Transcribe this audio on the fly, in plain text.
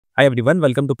Hi everyone,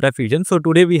 welcome to PrepFusion. So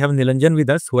today we have Nilanjan with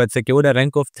us who has secured a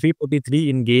rank of 343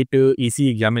 in GATE EC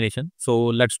examination. So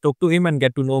let's talk to him and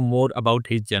get to know more about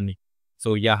his journey.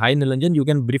 So yeah, hi Nilanjan, you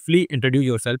can briefly introduce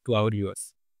yourself to our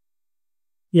viewers.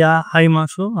 Yeah, hi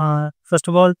Marsho. First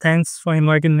of all, thanks for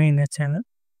inviting me in your channel.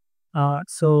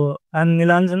 So I'm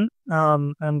Nilanjan.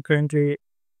 I'm currently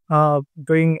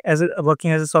working as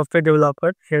a software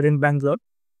developer here in Bangalore,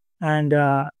 and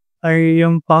I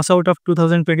am pass out of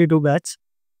 2022 batch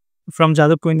from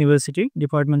Jadavpur University,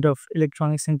 Department of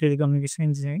Electronics and Telecommunication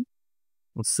Engineering.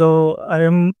 So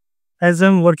I'm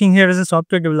working here as a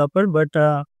software developer, but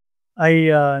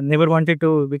I never wanted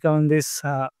to become this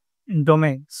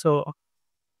domain. So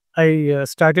I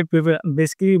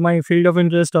basically my field of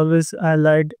interest always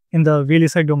lied in the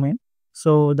VLSI domain.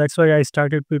 So that's why I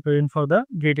started preparing for the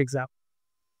GATE exam,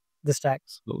 the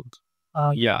stacks. So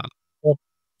Uh, yeah, oh,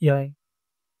 yeah,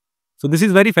 so this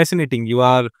is very fascinating. You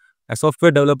are a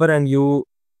software developer and you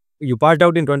passed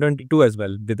out in 2022 as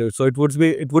well. So it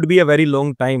would be a very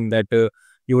long time that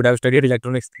you would have studied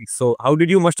electronics things. So how did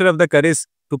you muster up the courage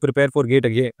to prepare for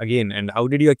GATE again, and how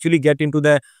did you actually get into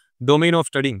the domain of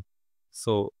studying?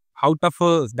 So how tough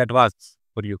that was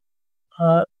for you?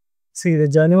 uh, See, the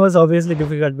journey was obviously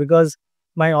difficult because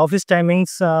my office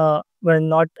timings were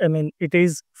not, I mean, it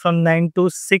is from 9 to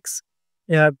 6.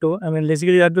 You have to, I mean,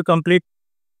 basically you have to complete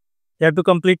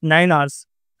 9 hours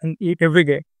and eat every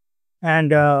day.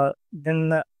 And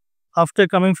then after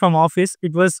coming from office,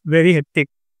 it was very hectic.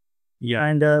 Yeah.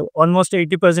 And almost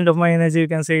 80% of my energy, you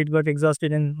can say, it got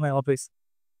exhausted in my office.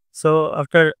 So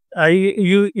after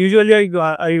usually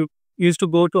I used to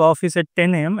go to office at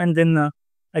 10 a.m. and then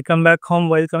I come back home.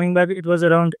 While coming back, it was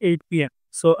around 8 p.m.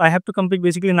 So I have to complete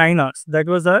basically 9 hours. That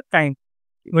was the time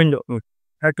window I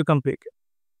had to complete.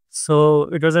 So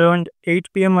it was around 8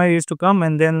 p.m. I used to come,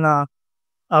 and then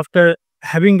after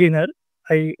having dinner,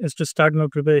 I used to start my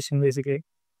preparation basically.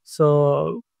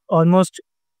 So almost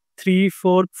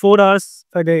 4 hours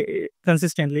a day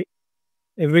consistently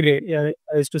every day. Yeah,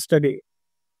 I used to study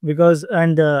because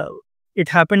and it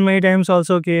happened many times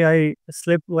also. Okay, I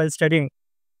slept while studying.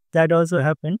 That also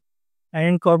happened. And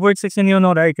in corporate section,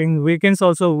 right? In weekends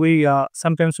also, we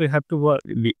sometimes we have to work.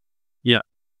 Yeah.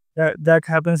 That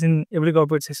happens in every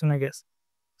corporate section, I guess.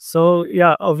 So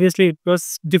yeah, obviously it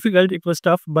was difficult. It was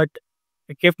tough, but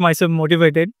I kept myself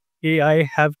motivated. Okay, I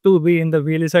have to be in the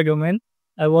VLSI domain.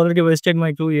 I've already wasted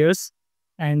my 2 years,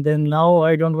 and then now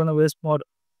I don't want to waste more.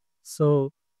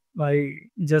 So I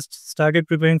just started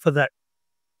preparing for that,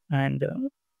 and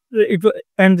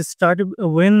and started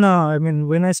when I mean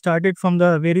when I started from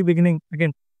the very beginning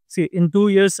again. See, in 2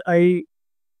 years, I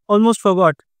almost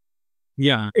forgot.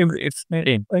 Yeah, Every, it's I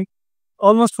same. I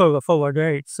almost forgot,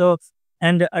 right? So,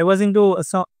 and I was into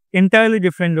a entirely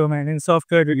different domain in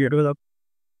software development.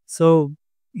 So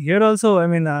here also, I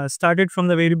mean, started from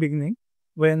the very beginning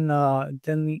when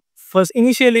then first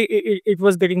initially it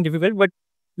was getting difficult, but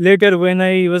later when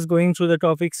I was going through the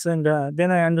topics and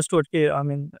then I understood. Okay, I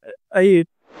mean, I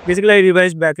basically I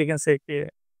revised back. I can say, okay,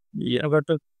 Yeah. I got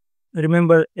to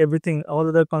remember everything, all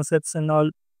of the concepts and all.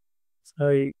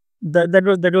 So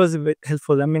that was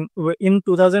helpful. I mean, in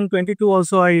 2022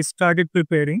 also I started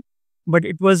preparing, but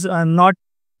it was not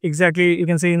exactly, you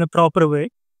can say, in a proper way,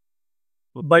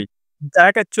 but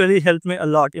that actually helped me a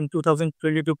lot in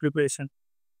 2022 preparation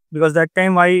because that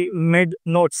time I made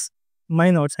notes, my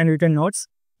notes, handwritten notes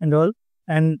and all,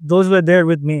 and those were there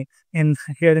with me in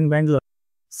here in Bangalore.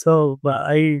 So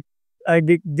I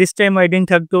did this time. I didn't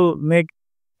have to make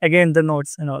again the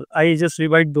notes and all. I just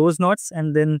revise those notes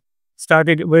and then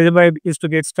started wherever I used to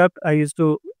get stuck. I used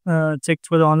to check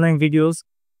for the online videos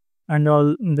and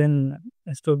all. Then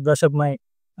I used to brush up my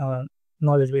uh,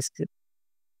 knowledge basically.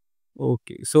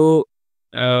 Okay. So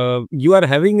you are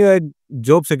having a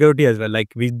job security as well. Like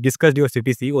we discussed your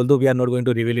CTC, although we are not going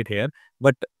to reveal it here,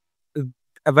 but uh,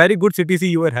 a very good CTC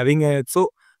you are having. So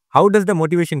how does the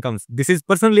motivation comes? This is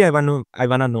personally I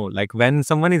wanna know. Like when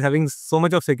someone is having so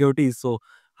much of security, so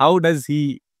how does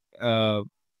he uh,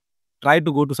 try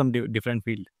to go to some different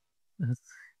field?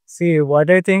 See, what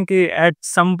I think at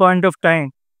some point of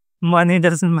time, money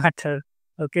doesn't matter.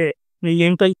 Okay.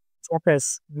 Mental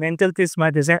focus, mental peace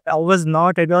matters. And I was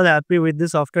not at all happy with the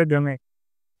software domain.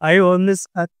 I always,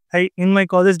 I in my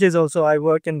college days also, I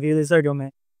worked in VLSI domain.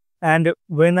 And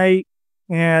when I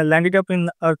landed up in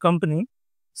our company,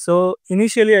 so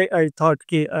initially I thought,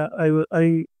 okay,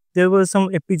 there was some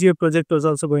FPGA project was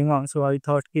also going on. So I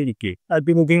thought, okay, Okay. I'll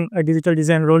be moving a digital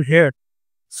design role here.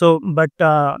 So, but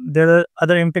there are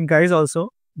other MTech guys also,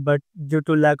 but due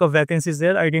to lack of vacancies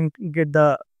there, I didn't get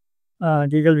the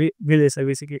digital VLSI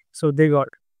basically. So they got.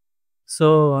 So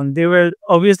they were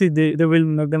obviously they will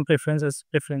make them preference as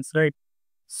preference, right?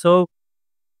 So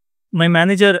my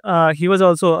manager, he was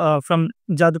also from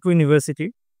Jadavpur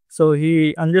University, so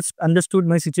he understood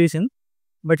my situation,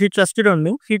 but he trusted on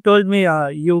me. He told me,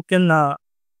 you can,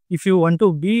 if you want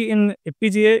to be in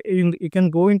FPGA, you can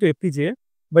go into FPGA,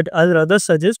 but I'll rather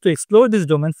suggest to explore this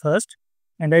domain first.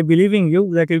 And I believe in you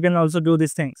that you can also do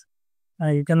these things.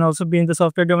 You can also be in the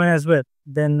software domain as well.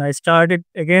 Then I started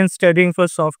again studying for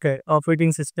software,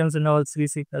 operating systems, and all C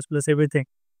plus everything.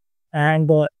 And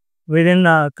within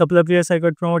a couple of years, I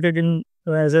got promoted in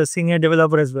as a senior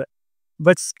developer as well.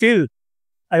 But still,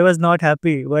 I was not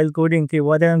happy while coding. Okay,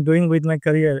 what I am doing with my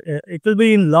career, it will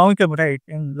be in long term, right?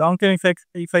 In long term,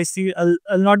 if I see,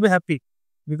 I'll not be happy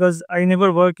because I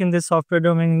never work in this software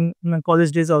domain in my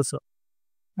college days also.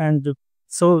 And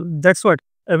so that's what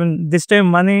I mean. This time,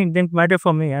 money didn't matter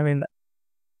for me. I mean,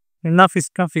 enough is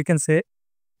enough. You can say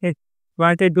it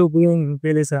wanted to being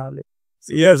really salary.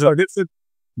 Yeah, so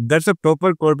that's a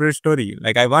proper corporate story.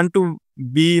 Like, I want to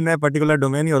be in a particular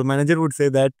domain. Your manager would say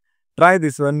that try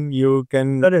this one. You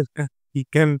can That is you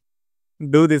can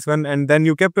do this one, and then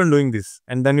you kept on doing this,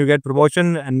 and then you get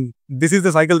promotion, and this is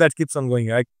the cycle that keeps on going.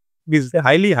 Right? It's yeah.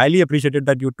 highly appreciated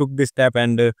that you took this step,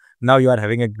 and now you are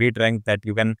having a great rank that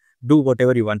you can do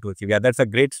whatever you want to achieve. Yeah, that's a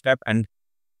great step. And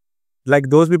like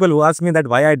those people who ask me that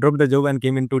why I dropped the job and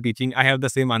came into teaching, I have the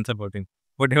same answer for them.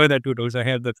 Whatever that you told, so I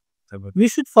have the answer for We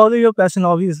should follow your passion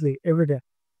obviously every day.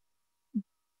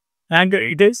 And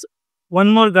it is one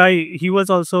more guy. He was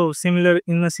also similar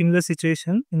in a similar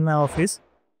situation in my office.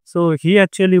 So he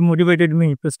actually motivated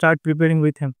me to start preparing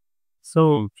with him.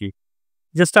 So okay.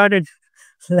 just started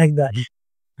like that.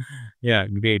 Yeah,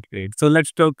 great. So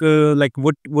let's talk like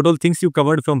what all things you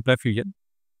covered from PrepFusion.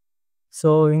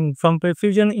 So in from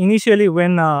perfusion, initially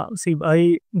when see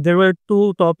I there were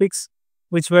two topics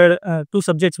which were two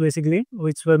subjects basically,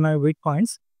 which were my weak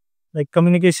points, like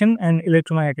communication and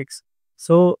electromagnetics.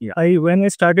 So Yeah. when I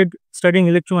started studying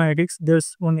electromagnetics,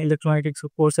 there's one electromagnetics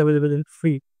course available in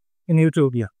free in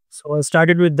YouTube. Yeah. So I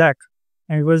started with that,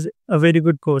 and it was a very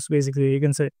good course basically, you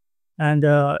can say. And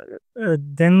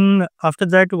then after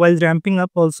that, while ramping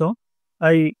up, also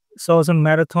I saw some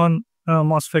marathon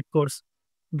MOSFET course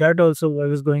that also I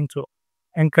was going through.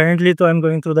 And currently, though, I'm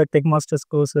going through the Tech Masters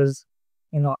courses,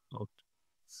 you know. Okay.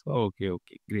 So,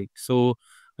 Okay, great. So,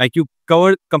 like you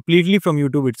covered completely from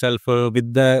YouTube itself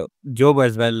with the job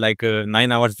as well. Like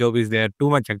 9 hours job is there, too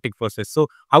much hectic process. So,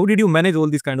 how did you manage all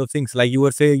these kind of things? Like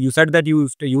you said that you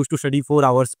used to study 4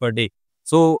 hours per day.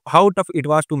 So, how tough it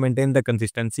was to maintain the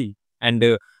consistency, and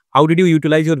how did you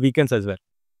utilize your weekends as well?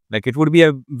 Like it would be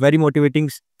a very motivating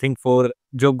thing for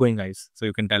job going guys. So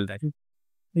you can tell that.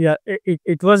 yeah,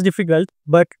 it was difficult,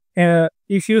 but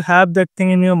if you have that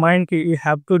thing in your mind, you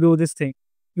have to do this thing.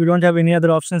 You don't have any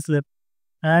other options left.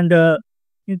 And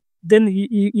then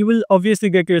you will obviously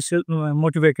get yourself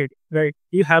motivated, right?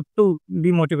 You have to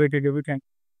be motivated every time.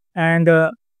 And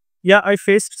yeah, I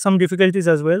faced some difficulties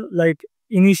as well. Like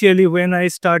initially, when I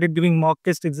started doing mock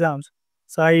test exams,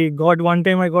 so I got one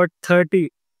time I got 30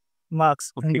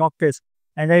 marks in Okay. mock test,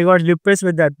 and I got depressed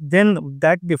with that. Then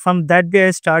from that day,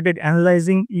 I started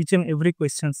analyzing each and every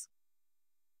questions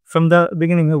from the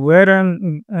beginning, where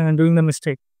I'm doing the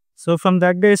mistake. So from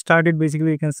that day, I started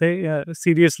basically, you can say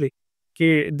seriously,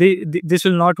 okay, this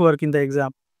will not work in the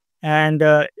exam. And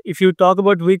if you talk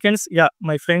about weekends, yeah,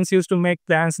 my friends used to make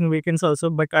plans in weekends also,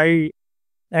 but I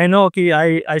know, okay,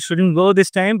 I shouldn't go this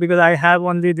time because I have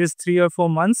only this 3 or 4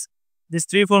 months. This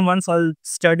 3 4 months I'll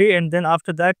study, and then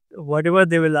after that, whatever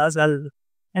they will ask, I'll.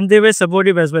 And they were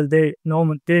supportive as well. They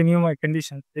knew my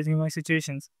conditions, they knew my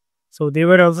situations, so they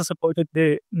were also supported.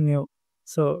 They knew,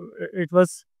 so it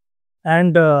was.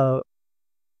 And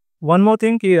one more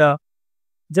thing,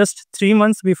 just 3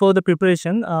 months before the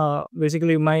preparation,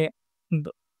 basically my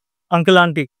uncle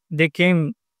auntie, they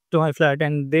came to my flat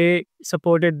and they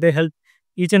supported, they helped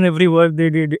each and every work they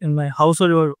did in my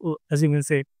household, or as you can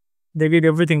say, they did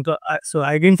everything. So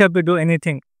I didn't have to do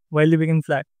anything while living in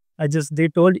flat. They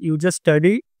told, you just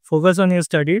study, focus on your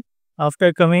study.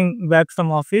 After coming back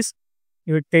from office,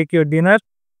 you take your dinner,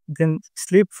 then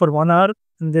sleep for 1 hour.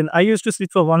 And then I used to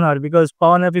sleep for 1 hour because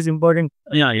power nap is important.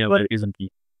 Yeah, But that isn't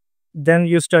key. then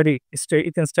you study.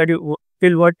 You can study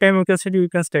till what time you can study. You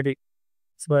can study.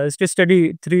 So I used to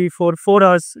study 4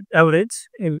 hours average,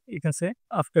 you can say,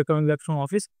 after coming back from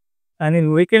office. And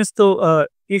in weekends, though,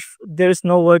 if there is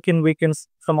no work in weekends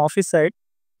from office side,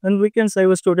 on weekends I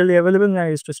was totally available and I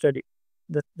used to study.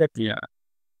 That Yeah.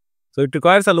 So it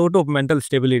requires a lot of mental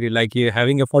stability, like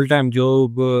having a full-time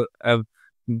job,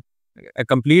 mm, a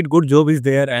complete good job is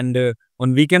there, and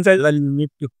on weekends as well you need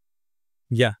to.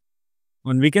 Yeah.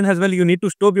 On weekends as well, you need to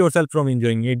stop yourself from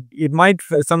enjoying it.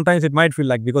 Sometimes it might feel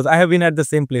like, because I have been at the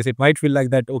same place, it might feel like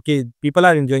that, okay, people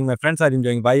are enjoying, my friends are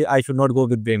enjoying, why I should not go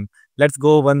with them? Let's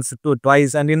go once,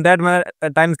 twice, and in that manner,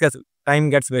 time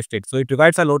gets wasted. So it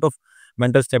requires a lot of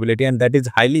mental stability, and that is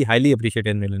highly, highly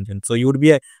appreciated in Nilanjan. So you would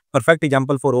be a perfect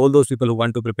example for all those people who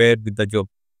want to prepare with the job.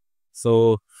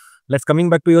 So let's coming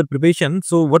back to your preparation.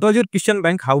 So what was your question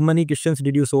bank? How many questions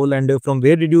did you solve, and from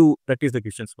where did you practice the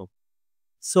questions from?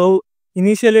 So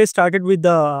initially I started with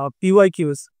the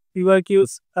PYQs.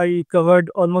 PYQs I covered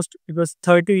almost, it was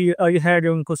 30, I had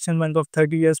a question bank of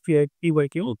 30 years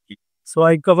PYQ. Okay. So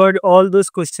I covered all those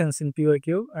questions in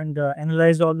PYQ and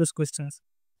analyzed all those questions.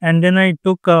 And then I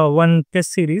took one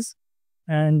test series,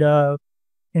 and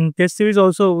in test series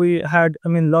also we had, I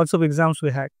mean, lots of exams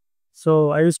we had. So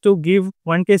I used to give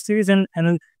one test series, and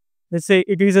let's say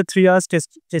it is a 3 hours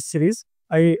test series.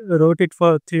 I wrote it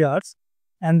for 3 hours,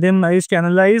 and then I used to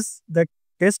analyze that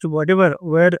test, whatever,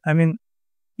 where, I mean,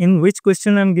 in which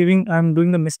question I'm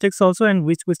doing the mistakes also, and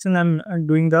which question I'm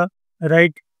doing the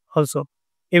right also.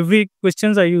 Every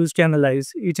questions I used to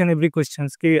analyze each and every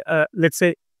questions. Okay, let's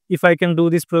say if I can do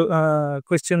this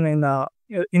question in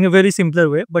a very simpler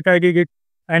way, but I did it,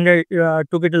 and I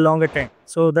took it a longer time.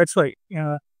 So that's why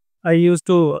I used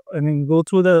to, I mean, go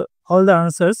through all the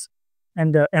answers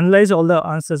and analyze all the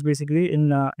answers basically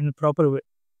in a proper way.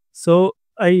 So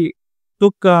I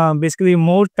took basically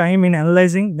more time in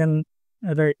analyzing than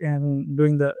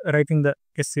doing the writing the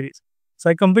test series. So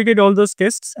I completed all those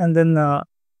tests, and then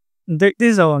this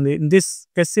is only this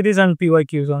test series and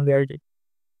PYQs only I did.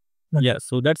 Yeah,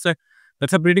 so that's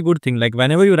a pretty good thing. Like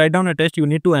whenever you write down a test, you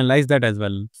need to analyze that as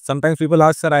well. Sometimes people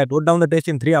ask, sir, I wrote down the test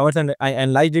in 3 hours and I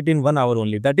analyzed it in 1 hour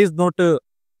only. That is not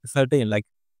certain. Like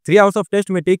 3 hours of test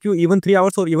may take you even 3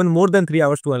 hours or even more than 3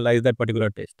 hours to analyze that particular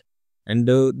test. And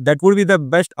that would be the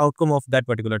best outcome of that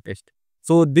particular test.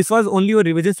 So this was only your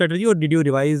revision strategy, or did you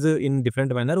revise in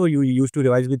different manner, or you used to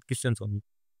revise with questions only?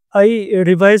 I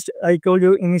revised. I told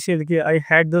you initially I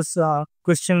had this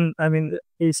question. I mean,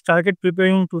 I started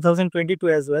preparing 2022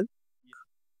 as well,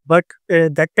 but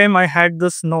that time I had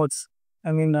those notes.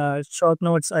 I mean, short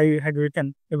notes I had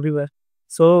written everywhere.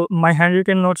 So my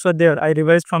handwritten notes were there. I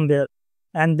revised from there,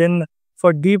 and then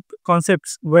for deep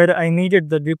concepts where I needed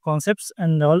the deep concepts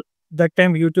and all, that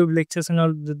time YouTube lectures and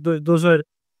all, those were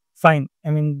fine.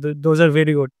 I mean, those are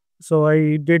very good. So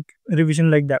I did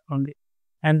revision like that only,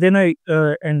 and then I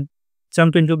and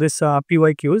jumped into this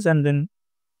PYQs and then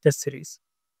test series.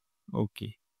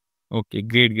 Okay. Okay,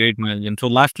 great, Nilanjan. So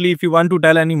lastly, if you want to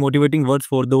tell any motivating words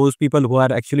for those people who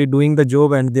are actually doing the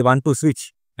job and they want to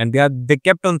switch, and they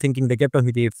kept on thinking,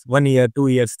 it's 1 year, 2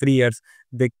 years, 3 years,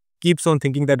 they keeps on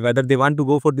thinking that whether they want to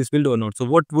go for this field or not. So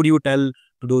what would you tell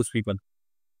to those people?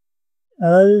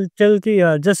 I'll tell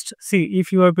you, just see,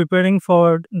 if you are preparing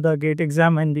for the GATE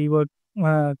exam and you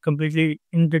are completely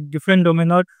in the different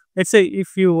domain, or let's say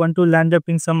if you want to land up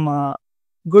in some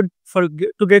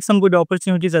to get some good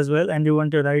opportunities as well, and you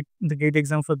want to write the GATE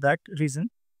exam for that reason,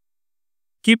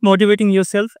 keep motivating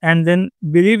yourself and then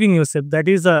believe in yourself. That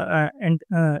is I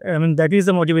mean, that is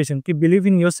the motivation. Keep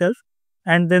believing in yourself,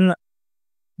 and then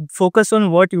focus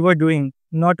on what you are doing,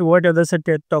 not what others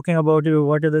are talking about you,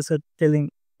 what others are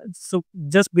telling. So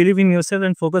just believe in yourself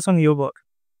and focus on your work,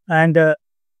 and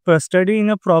study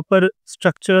in a proper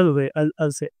structural way,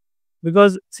 I'll say,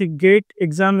 because see, GATE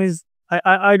exam is,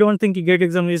 I don't think GATE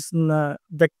exam is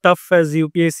that tough as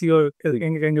UPSC or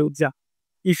any kind of exam.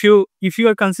 If you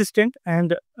are consistent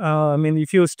and I mean,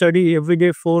 if you study every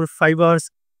day 4 or 5 hours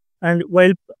and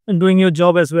while doing your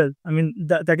job as well, I mean,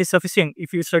 that is sufficient.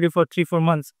 If you study for 3-4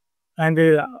 months, and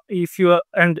if you are,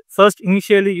 and first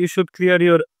initially you should clear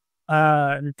your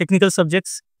technical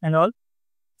subjects and all.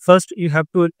 First you have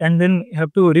to, and then you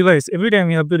have to revise. Every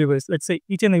time you have to revise. Let's say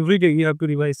each and every day you have to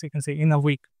revise, you can say, in a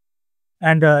week.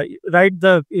 And write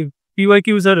the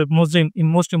PYQs are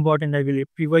most important, I believe.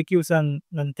 PYQs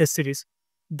and test series.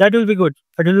 That will be good.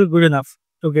 That will be good enough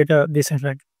to get a decent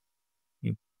rank.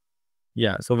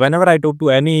 Yeah, so whenever I talk to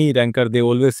any ranker, they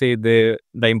always say the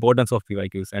importance of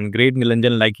PYQs. And great,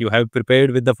 Nilanjan, like you have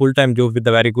prepared with the full-time job with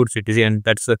the very good CTC, and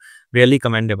that's really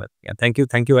commendable. Yeah, thank you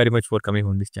very much for coming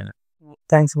on this channel.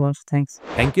 Thanks, Mosh. Thanks.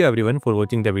 Thank you everyone for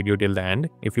watching the video till the end.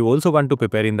 If you also want to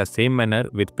prepare in the same manner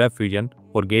with PrepFusion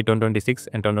for GATE 2026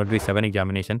 and 2027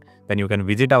 examination, then you can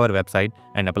visit our website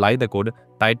and apply the code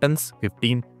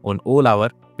TITANS15 on all our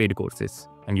paid courses,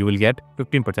 and you will get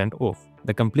 15% off.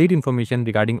 The complete information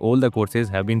regarding all the courses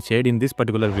have been shared in this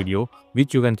particular video,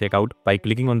 which you can check out by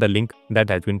clicking on the link that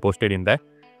has been posted in the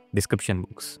description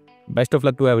box. Best of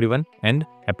luck to everyone and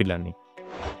happy learning.